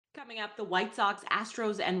Coming up, the White Sox,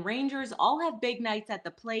 Astros, and Rangers all have big nights at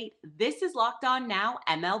the plate. This is Locked On Now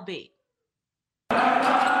MLB.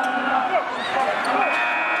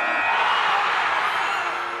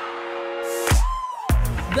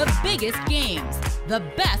 The biggest games, the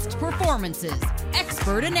best performances,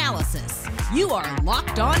 expert analysis. You are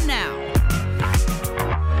Locked On Now.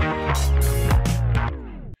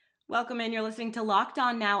 Welcome in. You're listening to Locked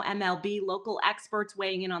On Now MLB, local experts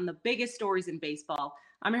weighing in on the biggest stories in baseball.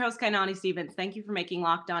 I'm your host, Kainani Stevens. Thank you for making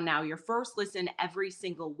Locked On Now your first listen every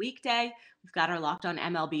single weekday. We've got our Locked On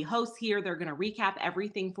MLB hosts here. They're going to recap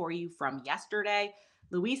everything for you from yesterday.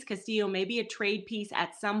 Luis Castillo may be a trade piece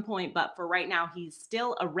at some point, but for right now, he's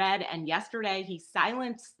still a Red. And yesterday, he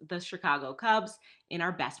silenced the Chicago Cubs in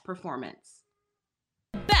our best performance.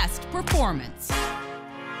 Best performance.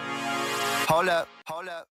 Hold up.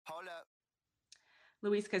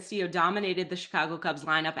 Luis Castillo dominated the Chicago Cubs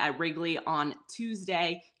lineup at Wrigley on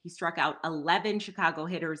Tuesday. He struck out 11 Chicago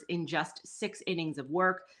hitters in just 6 innings of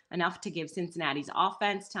work, enough to give Cincinnati's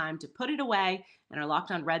offense time to put it away. And our Locked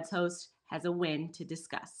On Reds host has a win to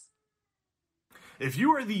discuss. If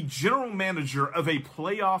you are the general manager of a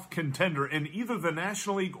playoff contender in either the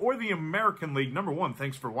National League or the American League, number one,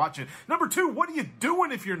 thanks for watching. Number two, what are you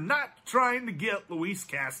doing if you're not trying to get Luis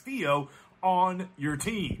Castillo on your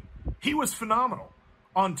team? He was phenomenal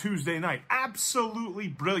on Tuesday night. Absolutely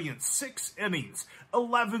brilliant. 6 innings,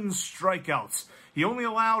 11 strikeouts. He only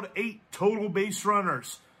allowed 8 total base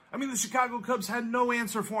runners. I mean, the Chicago Cubs had no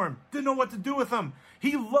answer for him. Didn't know what to do with him.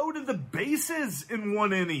 He loaded the bases in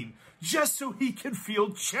 1 inning just so he could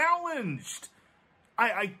feel challenged.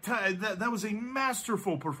 That was a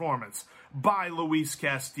masterful performance by Luis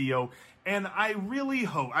Castillo. And I really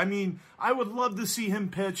hope, I would love to see him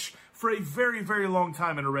pitch for a very, very long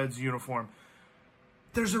time in a Reds uniform.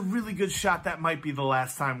 There's a really good shot that might be the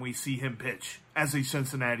last time we see him pitch as a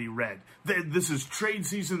Cincinnati Red. This is trade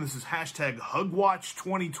season. This is hashtag HugWatch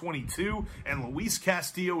 2022. And Luis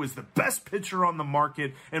Castillo is the best pitcher on the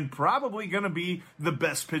market and probably going to be the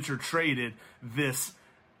best pitcher traded this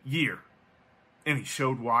year. And he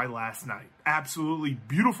showed why last night. Absolutely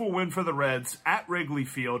beautiful win for the Reds at Wrigley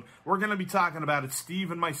Field. We're going to be talking about it,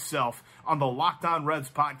 Steve and myself, on the Locked On Reds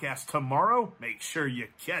podcast tomorrow. Make sure you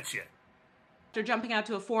catch it. After jumping out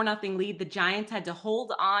to a 4-0 lead, the Giants had to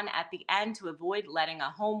hold on at the end to avoid letting a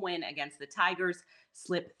home win against the Tigers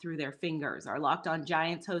slip through their fingers. Our Locked On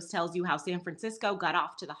Giants host tells you how San Francisco got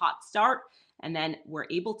off to the hot start and then were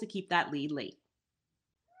able to keep that lead late.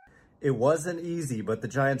 It wasn't easy, but the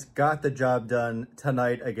Giants got the job done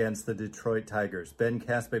tonight against the Detroit Tigers. Ben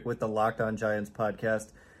Kaspick with the Locked On Giants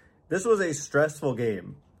podcast. This was a stressful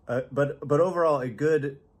game, but overall a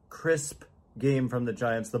good, crisp game from the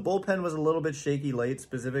Giants. The bullpen was a little bit shaky late,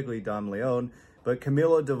 specifically Dom Leone, but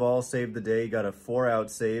Camilo Doval saved the day, got a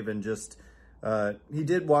 4-out save, and just he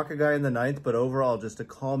did walk a guy in the 9th, but overall just a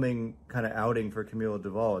calming kind of outing for Camilo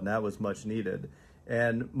Doval, and that was much needed.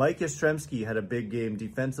 And Mike Yastrzemski had a big game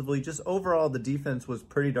defensively. Just overall, the defense was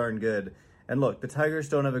pretty darn good. And look, the Tigers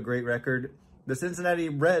don't have a great record. The Cincinnati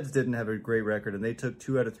Reds didn't have a great record, and they took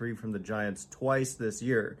 2 out of 3 from the Giants twice this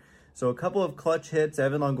year. So a couple of clutch hits,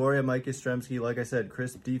 Evan Longoria, Mike Yastrzemski, like I said,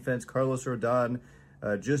 crisp defense, Carlos Rodon,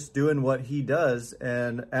 just doing what he does,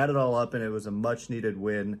 and add it all up, and it was a much-needed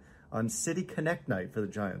win on City Connect night for the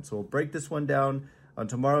Giants. So we'll break this one down on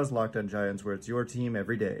tomorrow's Locked On Giants, where it's your team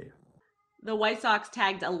every day. The White Sox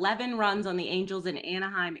tagged 11 runs on the Angels in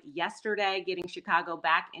Anaheim yesterday, getting Chicago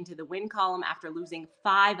back into the win column after losing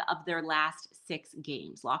 5 of their last 6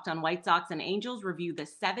 games. Locked On White Sox and Angels review the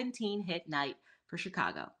 17-hit night for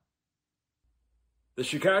Chicago. The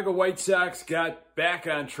Chicago White Sox got back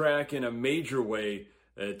on track in a major way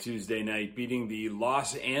Tuesday night, beating the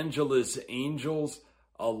Los Angeles Angels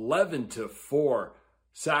 11-4.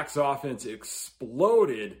 Sox offense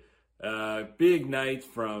exploded. Big night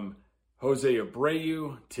from Jose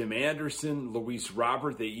Abreu, Tim Anderson, Luis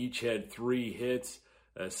Robert. They each had 3 hits.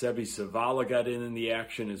 Seby Zavala got in the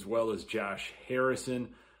action, as well as Josh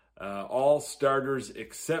Harrison. All starters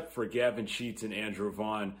except for Gavin Sheets and Andrew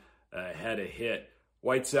Vaughn had a hit.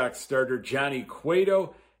 White Sox starter Johnny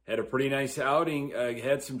Cueto had a pretty nice outing,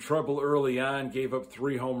 had some trouble early on, gave up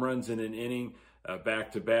 3 home runs in an inning,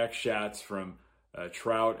 back-to-back shots from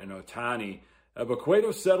Trout and Ohtani. But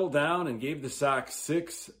Cueto settled down and gave the Sox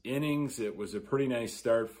 6 innings. It was a pretty nice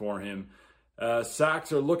start for him.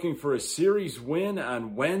 Sox are looking for a series win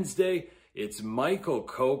on Wednesday. It's Michael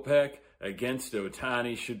Kopech against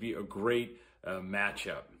Ohtani. Should be a great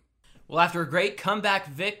matchup. Well, after a great comeback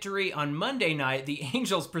victory on Monday night, the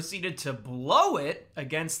Angels proceeded to blow it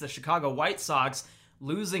against the Chicago White Sox,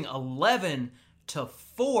 losing 11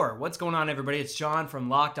 11-4. What's going on, everybody? It's John from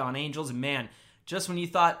Locked On Angels. And man, just when you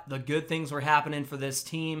thought the good things were happening for this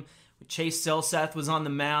team, Chase Silseth was on the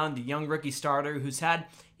mound, the young rookie starter who's had,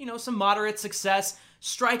 some moderate success,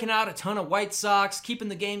 striking out a ton of White Sox, keeping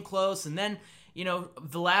the game close, and then,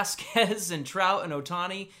 Velasquez and Trout and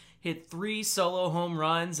Ohtani hit 3 solo home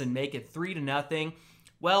runs and make it 3-0.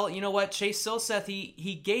 Well, you know what? Chase Silseth,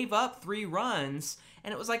 he gave up 3 runs,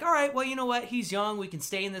 and it was like, all right, well, you know what? He's young. We can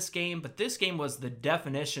stay in this game. But this game was the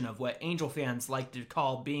definition of what Angel fans like to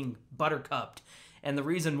call being buttercupped. And the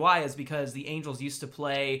reason why is because the Angels used to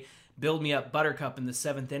play build me up buttercup in the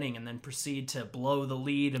 7th inning and then proceed to blow the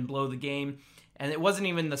lead and blow the game. And it wasn't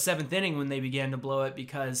even the 7th inning when they began to blow it,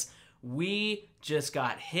 because we just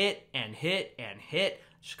got hit and hit and hit.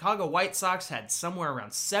 Chicago White Sox had somewhere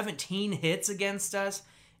around 17 hits against us.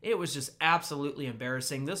 It was just absolutely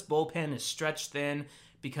embarrassing. This bullpen is stretched thin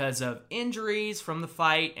because of injuries from the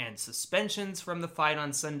fight and suspensions from the fight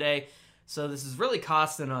on Sunday. So this is really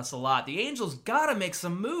costing us a lot. The Angels got to make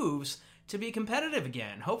some moves to be competitive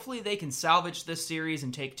again. Hopefully they can salvage this series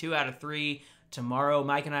and take 2 out of 3 tomorrow.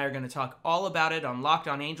 Mike and I are going to talk all about it on Locked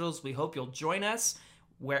On Angels. We hope you'll join us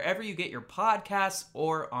wherever you get your podcasts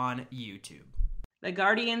or on YouTube. The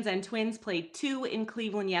Guardians and Twins played 2 in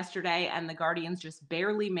Cleveland yesterday, and the Guardians just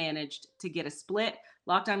barely managed to get a split.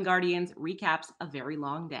 Locked On Guardians recaps a very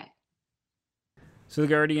long day. So the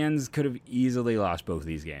Guardians could have easily lost both of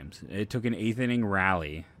these games. It took an 8th inning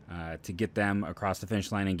rally to get them across the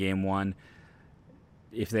finish line in Game 1.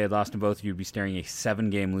 If they had lost them both, you'd be staring a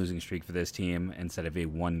 7-game losing streak for this team instead of a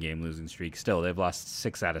 1-game losing streak. Still, they've lost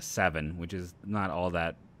 6 out of 7, which is not all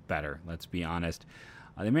that better, let's be honest.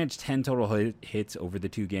 They managed 10 total hits over the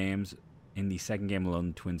 2 games. In the second game alone,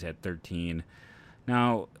 the Twins had 13.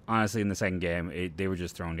 Now, honestly, in the second game, they were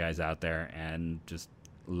just throwing guys out there and just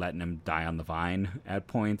letting them die on the vine at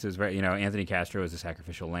points. It was very, Anthony Castro is a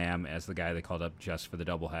sacrificial lamb as the guy they called up just for the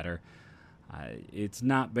doubleheader. It's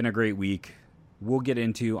not been a great week. We'll get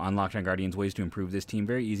into on Locked On Guardians ways to improve this team.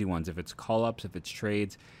 Very easy ones. If it's call-ups, if it's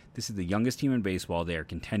trades. This is the youngest team in baseball. They are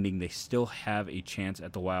contending. They still have a chance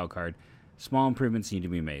at the wild card. Small improvements need to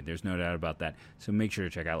be made. There's no doubt about that. So make sure to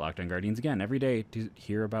check out Locked On Guardians again every day to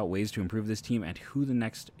hear about ways to improve this team and who the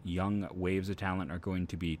next young waves of talent are going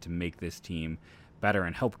to be to make this team better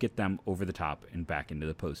and help get them over the top and back into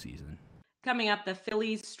the postseason. Coming up, the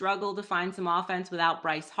Phillies struggle to find some offense without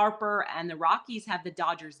Bryce Harper, and the Rockies have the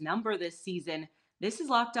Dodgers' number this season. This is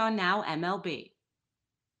Locked On Now MLB.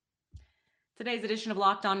 Today's edition of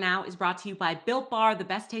Locked On Now is brought to you by Built Bar, the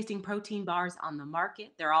best tasting protein bars on the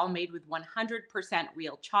market. They're all made with 100%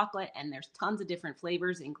 real chocolate, and there's tons of different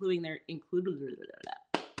flavors, including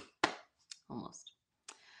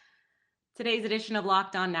Today's edition of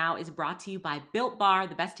Locked On Now is brought to you by Built Bar,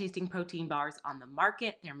 the best tasting protein bars on the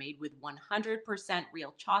market. They're made with 100%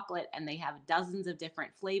 real chocolate, and they have dozens of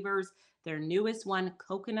different flavors. Their newest one,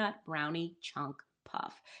 Coconut Brownie Chunk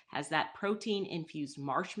Puff, has that protein-infused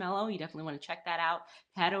marshmallow. You definitely want to check that out.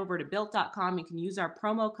 Head over to Built.com. You can use our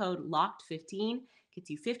promo code LOCKED15. Gets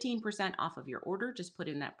you 15% off of your order. Just put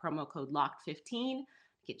in that promo code LOCKED15.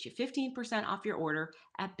 Get you 15% off your order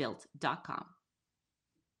at Built.com.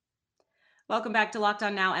 Welcome back to Locked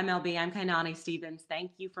On Now MLB. I'm Kainani Stevens.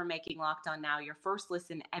 Thank you for making Locked On Now your first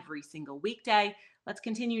listen every single weekday. Let's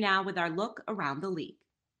continue now with our look around the league.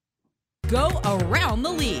 Go around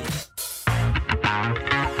the league.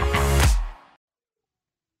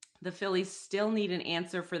 The Phillies still need an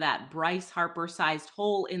answer for that Bryce Harper-sized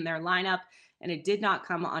hole in their lineup, and it did not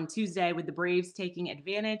come on Tuesday with the Braves taking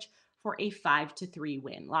advantage for a 5-3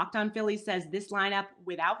 win. Locked On Phillies says this lineup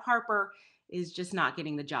without Harper is just not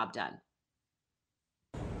getting the job done.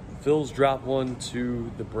 Phils drop 1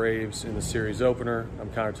 to the Braves in the series opener.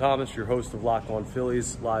 I'm Connor Thomas, your host of Locked On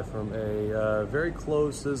Phillies, live from a very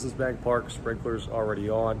closed Citizens Bank Park. Sprinklers already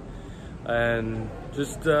on. And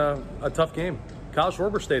just a tough game. Kyle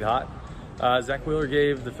Schwarber stayed hot. Zach Wheeler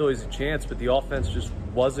gave the Phillies a chance, but the offense just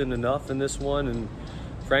wasn't enough in this one. And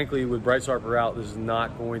frankly, with Bryce Harper out, this is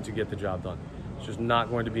not going to get the job done. It's just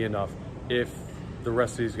not going to be enough if the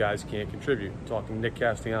rest of these guys can't contribute. Talking Nick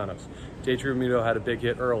Castellanos. J.T. Realmuto had a big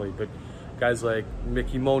hit early, but guys like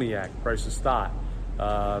Mickey Moniak, Bryson Stott,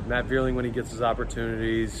 Matt Vierling, when he gets his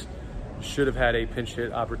opportunities, should have had a pinch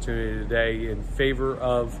hit opportunity today in favor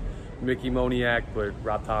of Mickey Moniak, but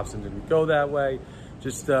Rob Thompson didn't go that way.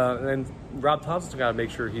 And Rob Thompson's got to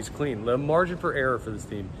make sure he's clean. The margin for error for this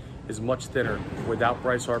team is much thinner without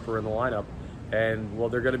Bryce Harper in the lineup. And, well,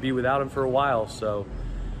 they're going to be without him for a while, so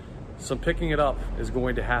some picking it up is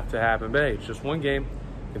going to have to happen. But, hey, it's just one game.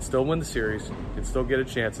 You can still win the series. You can still get a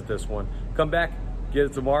chance at this one. Come back, get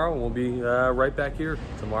it tomorrow, and we'll be right back here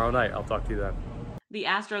tomorrow night. I'll talk to you then. The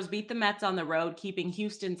Astros beat the Mets on the road, keeping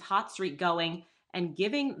Houston's hot streak going and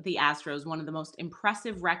giving the Astros one of the most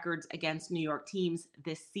impressive records against New York teams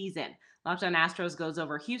this season. Locked On Astros goes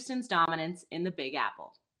over Houston's dominance in the Big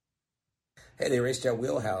Apple. Hey there, Race Jet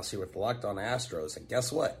Wheelhouse here with Locked On Astros. And guess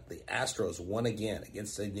what? The Astros won again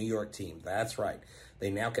against the New York team. That's right. They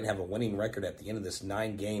now can have a winning record at the end of this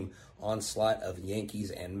 9-game onslaught of Yankees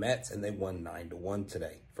and Mets, and they won 9-1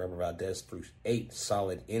 today. Framber Valdez threw 8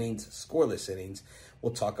 solid innings, scoreless innings.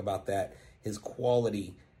 We'll talk about that, his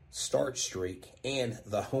quality start streak, and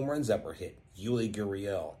the home runs that were hit. Yuli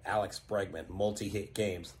Gurriel, Alex Bregman, multi-hit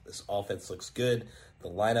games. This offense looks good. The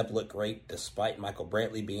lineup looked great despite Michael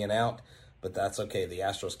Brantley being out, but that's okay. The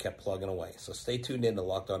Astros kept plugging away. So stay tuned in to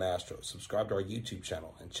Locked On Astros. Subscribe to our YouTube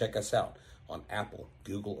channel and check us out on Apple,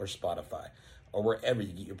 Google, or Spotify, or wherever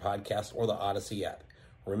you get your podcast or the Odyssey app.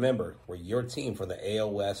 Remember, we're your team for the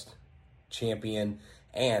AL West champion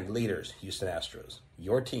and leaders, Houston Astros.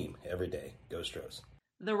 Your team every day. Go Stros.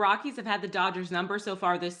 The Rockies have had the Dodgers' number so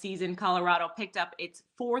far this season. Colorado picked up its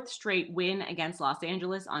 4th straight win against Los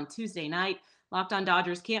Angeles on Tuesday night. Locked On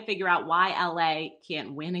Dodgers can't figure out why LA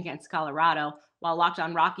can't win against Colorado, while Locked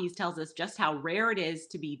On Rockies tells us just how rare it is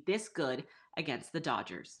to be this good against the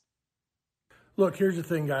Dodgers. Look, here's the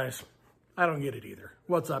thing, guys. I don't get it either.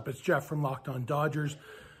 What's up? It's Jeff from Locked On Dodgers.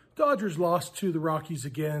 Dodgers lost to the Rockies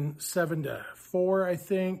again, 7-4, I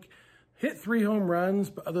think. Hit 3 home runs,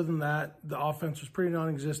 but other than that, the offense was pretty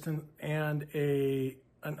non-existent, and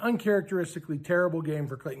an uncharacteristically terrible game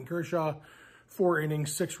for Clayton Kershaw. 4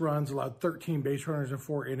 innings, 6 runs, allowed 13 base runners in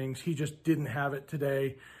 4 innings. He just didn't have it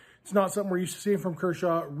today. It's not something we're used to seeing from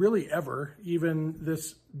Kershaw really ever, even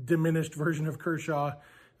this diminished version of Kershaw.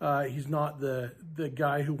 He's not the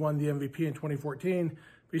guy who won the MVP in 2014, but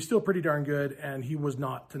he's still pretty darn good, and he was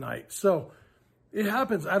not tonight. So it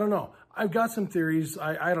happens. I don't know. I've got some theories.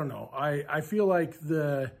 I don't know. I feel like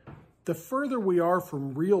the further we are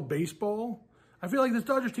from real baseball, I feel like this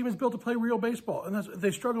Dodgers team is built to play real baseball, and they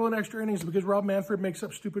struggle in extra innings because Rob Manfred makes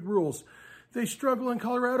up stupid rules. They struggle in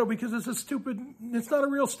Colorado because it's not a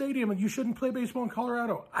real stadium, and you shouldn't play baseball in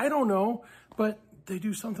Colorado. I don't know, but they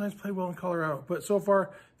do sometimes play well in Colorado. But so far,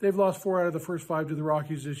 they've lost 4 out of the first 5 to the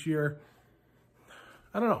Rockies this year.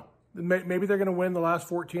 I don't know. Maybe they're going to win the last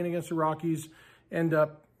 14 against the Rockies, end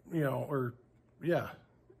up,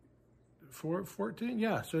 14?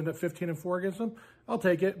 Yeah, so end up 15-4 against them. I'll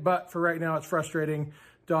take it, but for right now, it's frustrating.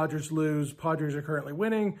 Dodgers lose. Padres are currently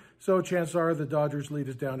winning, so chances are the Dodgers lead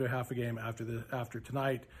is down to half a game after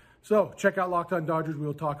tonight. So check out Locked On Dodgers.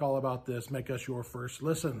 We'll talk all about this. Make us your first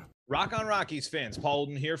listen. Rock on Rockies fans. Paul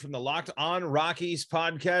Olden here from the Locked On Rockies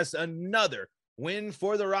podcast. Another win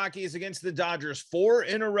for the Rockies against the Dodgers, 4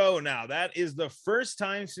 in a row now. That is the first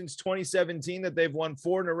time since 2017 that they've won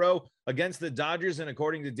 4 in a row against the Dodgers. And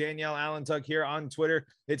according to Danielle Allentuck here on Twitter,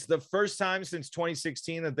 it's the first time since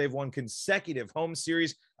 2016 that they've won consecutive home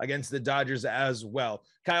series against the Dodgers as well.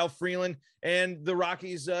 Kyle Freeland and the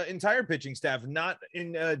Rockies' entire pitching staff not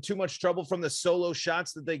in too much trouble from the solo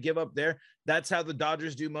shots that they give up there. That's how the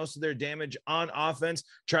Dodgers do most of their damage on offense.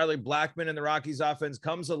 Charlie Blackmon and the Rockies offense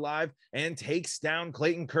comes alive and takes down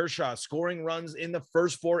Clayton Kershaw, scoring runs in the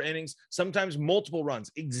first 4 innings, sometimes multiple runs.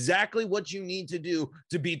 Exactly what you need to do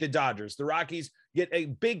to beat the Dodgers. The Rockies get a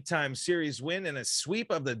big-time series win and a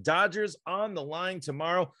sweep of the Dodgers on the line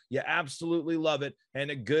tomorrow. You absolutely love it. And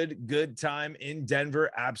a good time in Denver.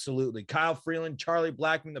 Absolutely. Kyle Freeland, Charlie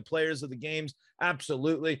Blackmon, the players of the games.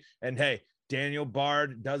 Absolutely. And hey, Daniel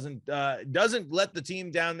Bard doesn't let the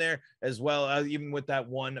team down there as well, even with that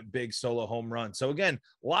one big solo home run. So again,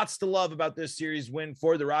 lots to love about this series win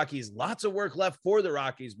for the Rockies. Lots of work left for the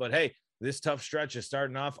Rockies, but hey, this tough stretch is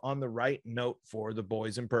starting off on the right note for the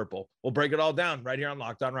boys in purple. We'll break it all down right here on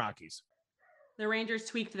Locked On Rockies. The Rangers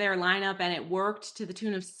tweaked their lineup, and it worked to the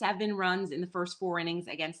tune of 7 runs in the first 4 innings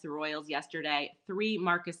against the Royals yesterday. 3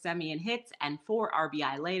 Marcus Semien hits and 4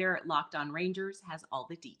 RBI later. Locked On Rangers has all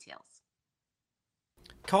the details.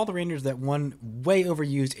 Call the Rangers that one way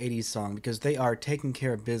overused 80s song because they are taking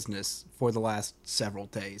care of business for the last several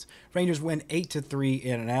days. Rangers win 8-3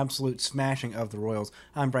 in an absolute smashing of the Royals.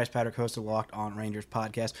 I'm Bryce Patrick, host of Locked On Rangers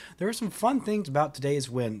podcast. There are some fun things about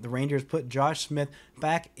today's win. The Rangers put Josh Smith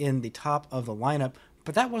back in the top of the lineup,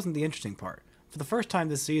 but that wasn't the interesting part. For the first time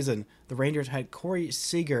this season, the Rangers had Corey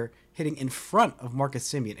Seager hitting in front of Marcus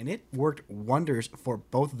Semien, and it worked wonders for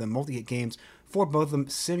both of them. Multi-hit games for both of them.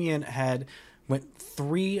 Semien had went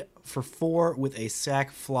 3 for 4 with a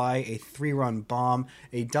sac fly, a 3-run bomb,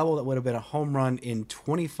 a double that would have been a home run in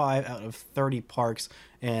 25 out of 30 parks,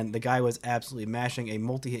 and the guy was absolutely mashing. A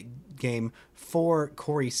multi-hit game for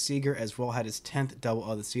Corey Seager as well, had his 10th double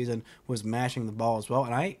of the season, was mashing the ball as well,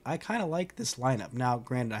 and I kind of like this lineup. Now,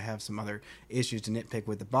 granted, I have some other issues to nitpick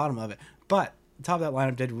with the bottom of it, but the top of that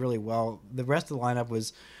lineup did really well. The rest of the lineup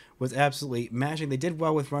was absolutely mashing. They did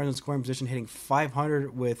well with runners in scoring position, hitting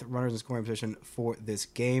 500 with runners in scoring position for this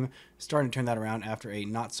game. Starting to turn that around after a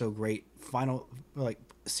not so great final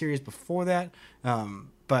series before that.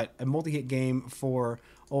 But a multi-hit game for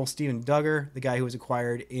old Steven Duggar, the guy who was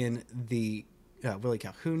acquired in the Willie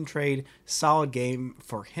Calhoun trade. Solid game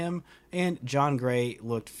for him. And John Gray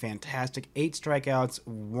looked fantastic. 8 strikeouts,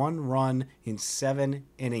 1 run in 7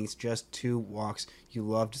 innings, just 2 walks. You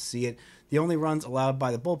love to see it. The only runs allowed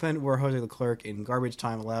by the bullpen were Jose Leclerc in garbage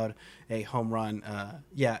time, allowed a home run.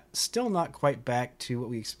 Still not quite back to what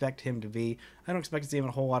we expect him to be. I don't expect to see him in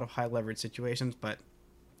a whole lot of high leverage situations, but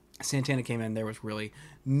Santana came in. There was really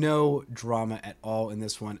no drama at all in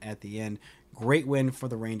this one at the end. Great win for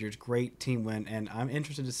the Rangers, great team win, and I'm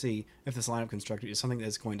interested to see if this lineup constructed is something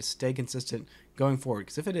that's going to stay consistent going forward,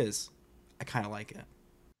 because if it is, I kind of like it.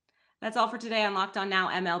 That's all for today on Locked On Now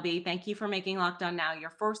MLB. Thank you for making Locked On Now your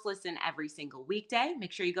first listen every single weekday.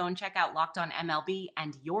 Make sure you go and check out Locked On MLB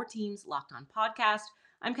and your team's Locked On podcast.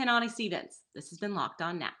 I'm Kanani Stevens. This has been Locked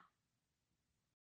On Now.